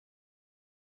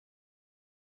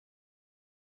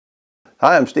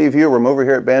Hi, I'm Steve Hugh. I'm over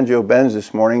here at Banjo Benz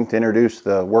this morning to introduce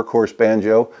the Workhorse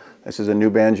Banjo. This is a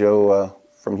new banjo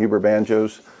from Huber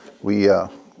Banjos. We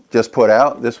just put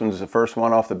out. This one's the first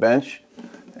one off the bench.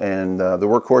 And the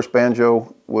Workhorse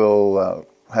Banjo will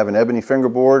have an ebony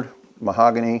fingerboard,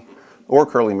 mahogany, or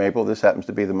curly maple. This happens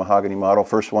to be the mahogany model,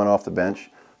 first one off the bench.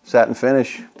 Satin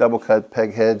finish, double cut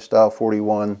peg head, style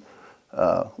 41,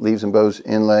 leaves and bows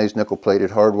inlays, nickel plated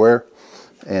hardware.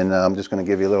 And I'm just going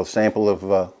to give you a little sample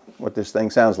of what this thing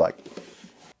sounds like.